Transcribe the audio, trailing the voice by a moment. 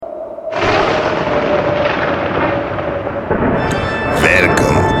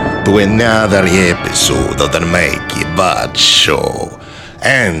to another episode of the Mikey Bud Show.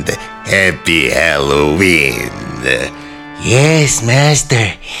 And happy Halloween. Yes,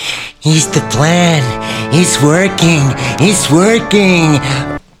 Master. It's the plan. It's working. It's working.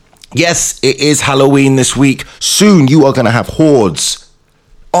 Yes, it is Halloween this week. Soon you are going to have hordes,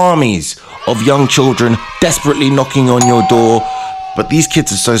 armies of young children desperately knocking on your door. But these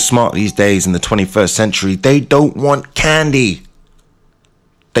kids are so smart these days in the 21st century. They don't want candy.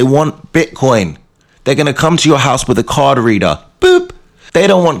 They want Bitcoin. They're going to come to your house with a card reader. Boop. They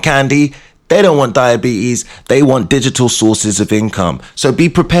don't want candy. They don't want diabetes. They want digital sources of income. So be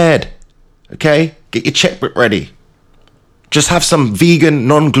prepared. Okay? Get your checkbook ready. Just have some vegan,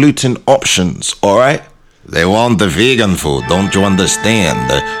 non-gluten options. All right? They want the vegan food. Don't you understand?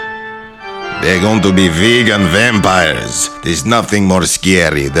 They're going to be vegan vampires. There's nothing more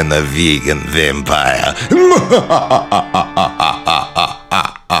scary than a vegan vampire.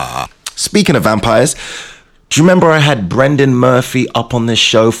 Speaking of vampires, do you remember I had Brendan Murphy up on this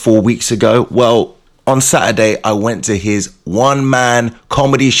show 4 weeks ago? Well, on Saturday, I went to his one-man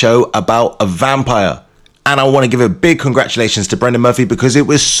comedy show about a vampire. And I want to give a big congratulations to Brendan Murphy because it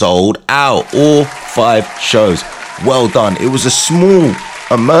was sold out. All 5 shows. Well done. It was a small,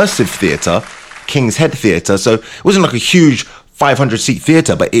 immersive theatre, King's Head Theatre. So it wasn't like a huge 500-seat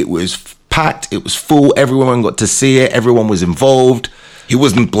theatre, but it was packed. It was full. Everyone got to see it. Everyone was involved. He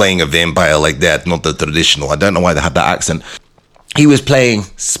wasn't playing a vampire like that, not the traditional. I don't know why they had that accent. He was playing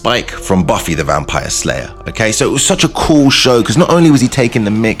Spike from Buffy the Vampire Slayer, okay? So it was such a cool show because not only was he taking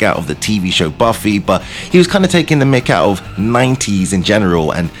the mick out of the TV show Buffy, but he was kind of taking the mick out of 90s in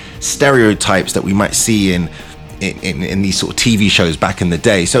general and stereotypes that we might see in these sort of TV shows back in the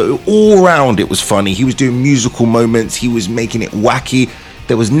day. So all around it was funny. He was doing musical moments. He was making it wacky.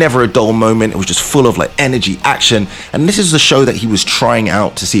 There was never a dull moment. It was just full of like energy, action. And this is the show that he was trying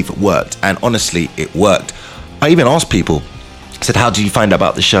out to see if it worked. And honestly, it worked. I even asked people, I said, how did you find out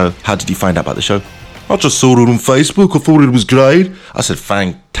about the show? How did you find out about the show? I just saw it on Facebook. I thought it was great. I said,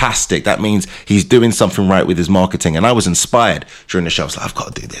 fantastic. That means he's doing something right with his marketing. And I was inspired during the show. I was like, I've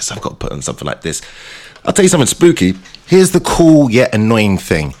got to do this. I've got to put on something like this. I'll tell you something spooky. Here's the cool yet annoying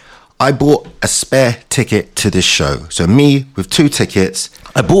thing. I bought a spare ticket to this show. So me with 2 tickets.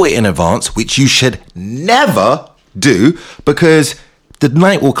 I bought it in advance, which you should never do because the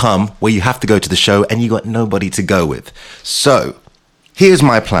night will come where you have to go to the show and you got nobody to go with. So here's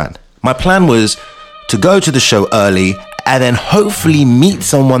my plan. My plan was to go to the show early and then hopefully meet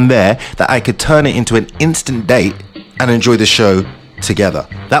someone there that I could turn it into an instant date and enjoy the show together.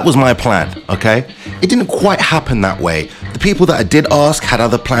 That was my plan, okay? It didn't quite happen that way. The people that I did ask had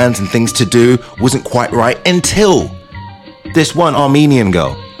other plans and things to do, wasn't quite right until this one Armenian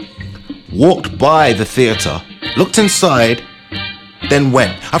girl walked by the theater, looked inside, then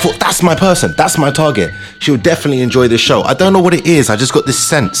went. I thought, that's my person, that's my target. She'll definitely enjoy this show. I don't know what it is. I just got this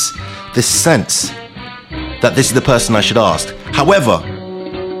sense that this is the person I should ask. However,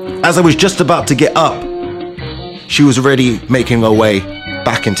 as I was just about to get up, she was already making her way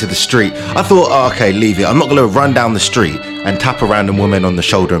back into the street. I thought, oh, okay, leave it. I'm not going to run down the street and tap a random woman on the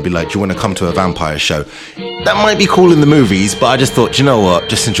shoulder and be like, do you want to come to a vampire show? That might be cool in the movies, but I just thought, you know what?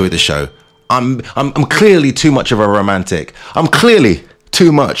 Just enjoy the show. I'm clearly too much of a romantic. I'm clearly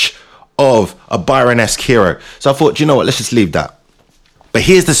too much of a Byron-esque hero. So I thought, you know what? Let's just leave that. But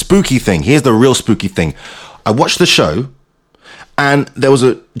here's the spooky thing. Here's the real spooky thing. I watched the show and there was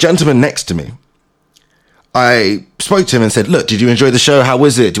a gentleman next to me. I spoke to him and said, look, did you enjoy the show? How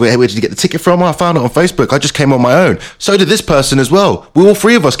was it? Where did you get the ticket from? I found it on Facebook. I just came on my own. So did this person as well. We all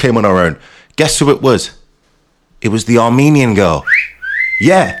 3 of us came on our own. Guess who it was? It was the Armenian girl.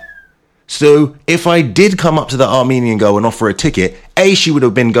 Yeah. So if I did come up to the Armenian girl and offer a ticket, A, she would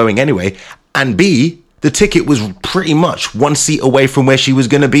have been going anyway. And B, the ticket was pretty much 1 seat away from where she was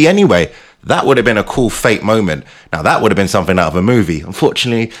going to be anyway. That would have been a cool fate moment. Now, that would have been something out of a movie.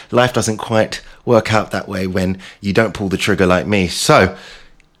 Unfortunately, life doesn't quite work out that way when you don't pull the trigger like me. So,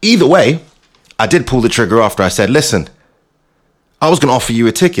 either way, I did pull the trigger after I said, listen, I was going to offer you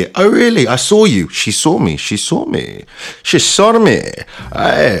a ticket. Oh, really? I saw you. She saw me. She saw me. She saw me.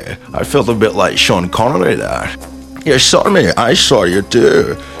 I felt a bit like Sean Connery there. You saw me. I saw you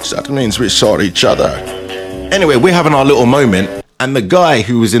too. So that means we saw each other. Anyway, we're having our little moment. And the guy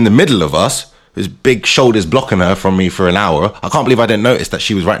who was in the middle of us, whose big shoulders blocking her from me for an hour, I can't believe I didn't notice that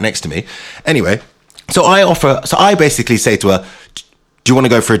she was right next to me. Anyway, so I basically say to her, do you want to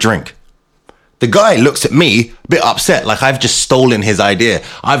go for a drink? The guy looks at me a bit upset, like I've just stolen his idea.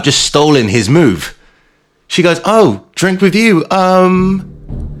 I've just stolen his move. She goes, oh, drink with you.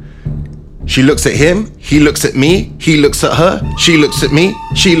 She looks at him, he looks at me, he looks at her, she looks at me,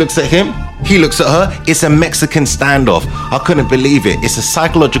 she looks at him, he looks at her. It's a Mexican standoff. I couldn't believe it. It's a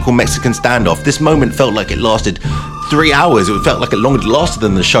psychological Mexican standoff. This moment felt like it lasted 3 hours. It felt like it lasted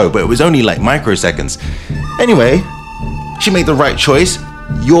than the show, but it was only like microseconds. Anyway, she made the right choice.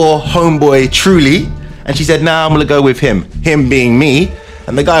 Your homeboy, truly. And she said, nah, I'm gonna go with him. Him being me.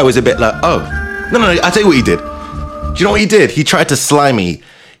 And the guy was a bit like, oh. No, I'll tell you what he did. Do you know what he did? He tried to slime me.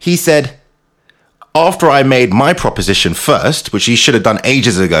 He said, after I made my proposition first, which he should have done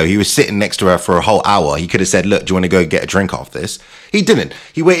ages ago, he was sitting next to her for a whole hour. He could have said, look, do you want to go get a drink off this? He didn't.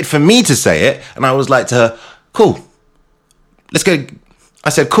 He waited for me to say it. And I was like to her, cool. Let's go. I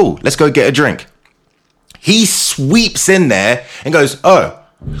said, cool, let's go get a drink. He sweeps in there and goes, oh,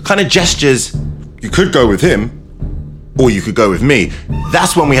 kind of gestures. You could go with him or you could go with me.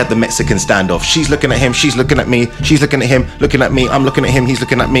 That's when we had the Mexican standoff. She's looking at him. She's looking at me. She's looking at him, looking at me. I'm looking at him. He's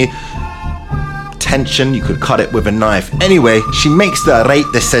looking at me. Tension, you could cut it with a knife. Anyway, she makes the right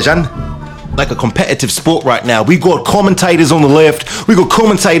decision. Like a competitive sport right now. We got commentators on the left, we got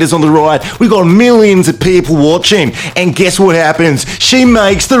commentators on the right, we got millions of people watching, and guess what happens? She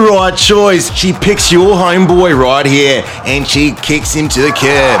makes the right choice. She picks your homeboy right here, and she kicks him to the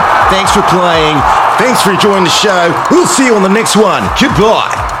curb. Thanks for playing, thanks for enjoying the show. We'll see you on the next one.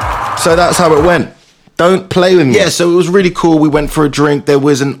 Goodbye. So that's how it went. Don't play with me. Yeah, so it was really cool. We went for a drink. There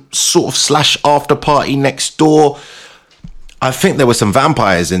was a sort of slash after party next door. I think there were some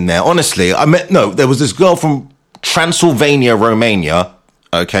vampires in there. Honestly, there was this girl from Transylvania, Romania.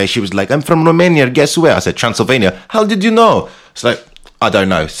 Okay, she was like, I'm from Romania, guess where? I said, Transylvania. How did you know? It's like, I don't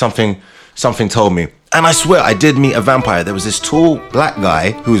know. Something told me. And I swear, I did meet a vampire. There was this tall black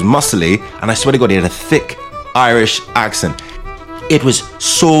guy who was muscly, and I swear to God, he had a thick Irish accent. It was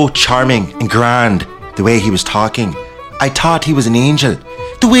so charming and grand, the way he was talking. I thought he was an angel.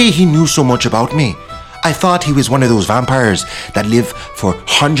 The way he knew so much about me. I thought he was one of those vampires that live for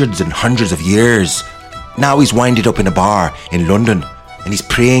hundreds and hundreds of years. Now he's winded up in a bar in London and he's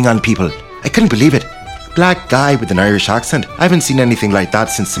preying on people. I couldn't believe it. Black guy with an Irish accent. I haven't seen anything like that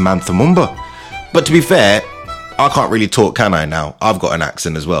since Samantha Mumba. But to be fair, I can't really talk, can I now? I've got an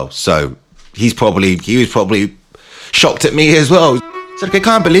accent as well. So he was probably shocked at me as well. He's like, I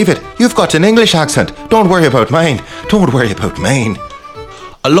can't believe it. You've got an English accent. Don't worry about mine. Don't worry about mine.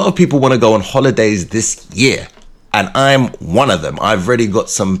 A lot of people want to go on holidays this year, and I'm one of them. I've already got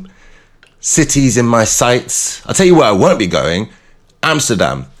some cities in my sights. I'll tell you where I won't be going.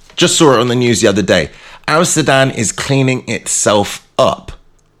 Amsterdam. Just saw it on the news the other day. Amsterdam is cleaning itself up.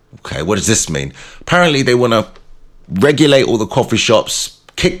 Okay, what does this mean? Apparently they want to regulate all the coffee shops,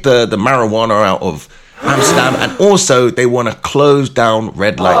 kick the marijuana out of Amsterdam, and also they want to close down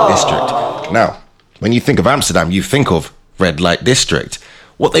Red Light District. Now, when you think of Amsterdam, you think of Red Light District.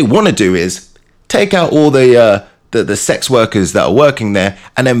 What they want to do is take out all the sex workers that are working there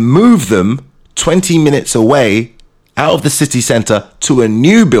and then move them 20 minutes away out of the city centre to a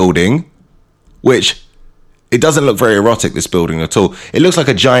new building, which it doesn't look very erotic, this building at all. It looks like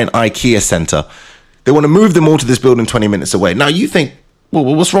a giant IKEA centre. They want to move them all to this building 20 minutes away. Now you think, well,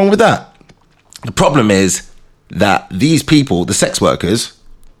 what's wrong with that? The problem is that these people, the sex workers,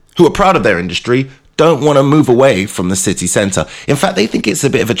 who are proud of their industry, don't want to move away from the city centre. In fact, they think it's a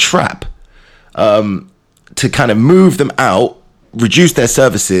bit of a trap to kind of move them out, reduce their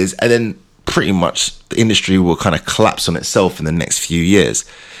services, and then pretty much the industry will kind of collapse on itself in the next few years.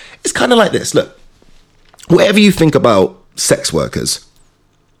 It's kind of like this. Look, whatever you think about sex workers,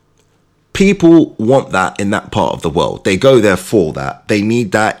 people want that in that part of the world. They go there for that. They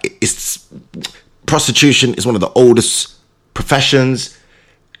need that. Prostitution is one of the oldest professions.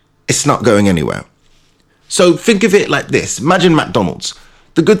 It's not going anywhere. So think of it like this. Imagine McDonald's.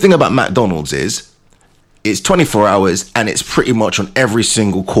 The good thing about McDonald's is it's 24 hours and it's pretty much on every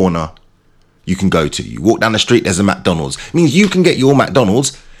single corner you can go to. You walk down the street, there's a McDonald's. It means you can get your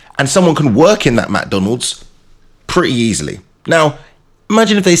McDonald's and someone can work in that McDonald's pretty easily. Now,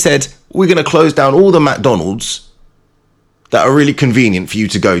 imagine if they said, we're going to close down all the McDonald's that are really convenient for you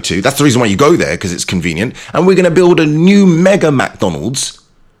to go to. That's the reason why you go there, because it's convenient. And we're going to build a new mega McDonald's,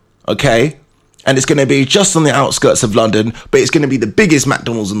 okay? And it's going to be just on the outskirts of London, but it's going to be the biggest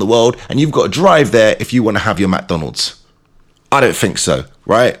McDonald's in the world, and you've got to drive there if you want to have your McDonald's. I don't think so,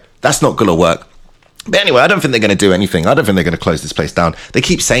 right? That's not going to work. But anyway, I don't think they're going to do anything. I don't think they're going to close this place down. They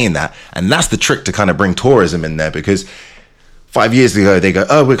keep saying that, and that's the trick to kind of bring tourism in there, because 5 years ago, they go,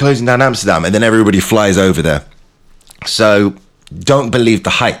 oh, we're closing down Amsterdam, and then everybody flies over there. So don't believe the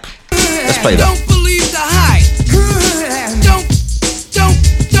hype. Let's play that. Don't believe the hype.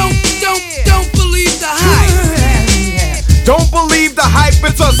 Don't believe the hype. Don't believe the hype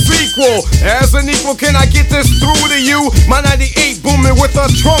it's a sequel. As an equal, can I get this through to you? My 98 booming with a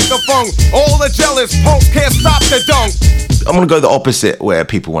trunk of funk. All the jealous punks can't stop the dunk. I'm going to go the opposite where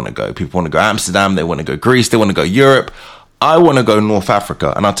people want to go. People want to go Amsterdam, they want to go Greece, they want to go Europe. I want to go North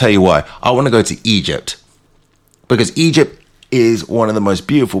Africa, and I'll tell you why. I want to go to Egypt because Egypt is one of the most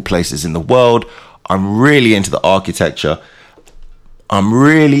beautiful places in the world. I'm really into the architecture. I'm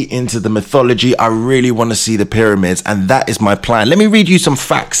really into the mythology. I really want to see the pyramids, and that is my plan. Let me read you some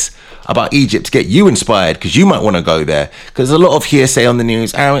facts about Egypt to get you inspired, because you might want to go there. Because there's a lot of hearsay on the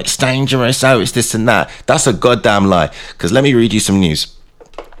news. Oh, it's dangerous. Oh, it's this and that. That's a goddamn lie. Because let me read you some news.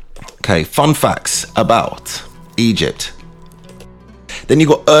 Okay, fun facts about Egypt. Then you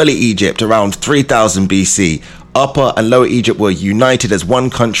got early Egypt around 3000 BC. Upper and Lower Egypt were united as one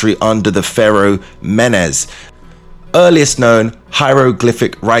country under the pharaoh Menes. Earliest known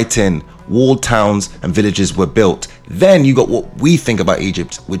hieroglyphic writing, walled towns and villages were built. Then you got what we think about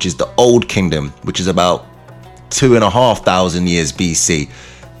Egypt, which is the Old Kingdom, which is about 2,500 years BC.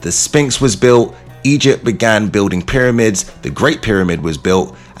 The Sphinx was built, Egypt began building pyramids, the Great Pyramid was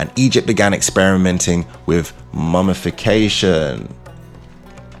built, and Egypt began experimenting with mummification.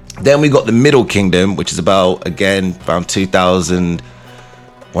 Then we got the Middle Kingdom, which is about, again, around 2,000,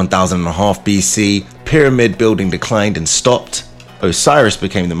 1,500 BC. Pyramid building declined and stopped. Osiris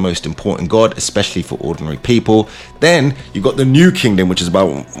became the most important god, especially for ordinary people. Then you got the New Kingdom, which is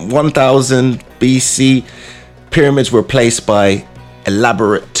about 1,000 BC. Pyramids were replaced by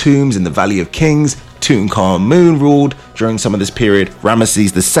elaborate tombs in the Valley of Kings. Tutankhamun ruled during some of this period.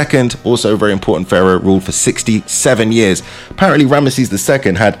 Ramesses II, also a very important pharaoh, ruled for 67 years. Apparently Ramesses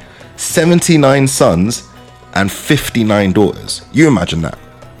II had 79 sons and 59 daughters. You imagine that.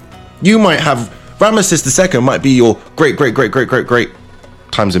 You might have, Ramesses II might be your great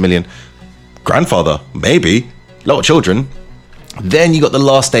times a million grandfather, maybe, a lot of children. Then you got the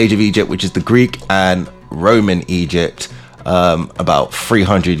last stage of Egypt, which is the Greek and Roman Egypt, about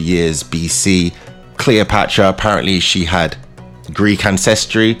 300 years BC. Cleopatra, apparently she had Greek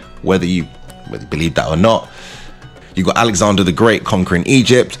ancestry, whether you believe that or not. You got Alexander the Great conquering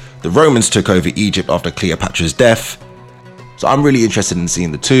Egypt. The Romans took over Egypt after Cleopatra's death. So I'm really interested in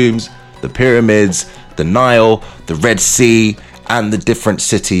seeing the tombs, the pyramids, the Nile, the Red Sea, and the different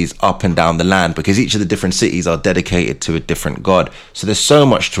cities up and down the land, because each of the different cities are dedicated to a different god. So there's so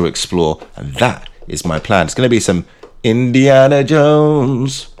much to explore, and that is my plan. It's going to be some Indiana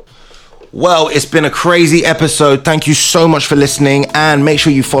Jones. Well, it's been a crazy episode. Thank you so much for listening, and make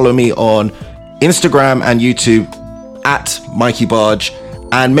sure you follow me on Instagram and YouTube at Mikey Barge,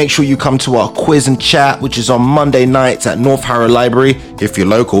 and make sure you come to our quiz and chat, which is on Monday nights at North Harrow Library if you're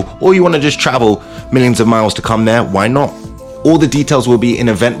local, or you want to just travel millions of miles to come there. Why not? All the details will be in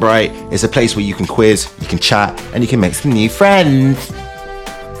Eventbrite. It's a place where you can quiz, you can chat, and you can make some new friends.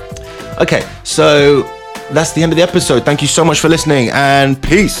 Okay, so that's the end of the episode. Thank you so much for listening, and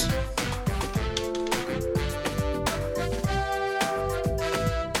peace.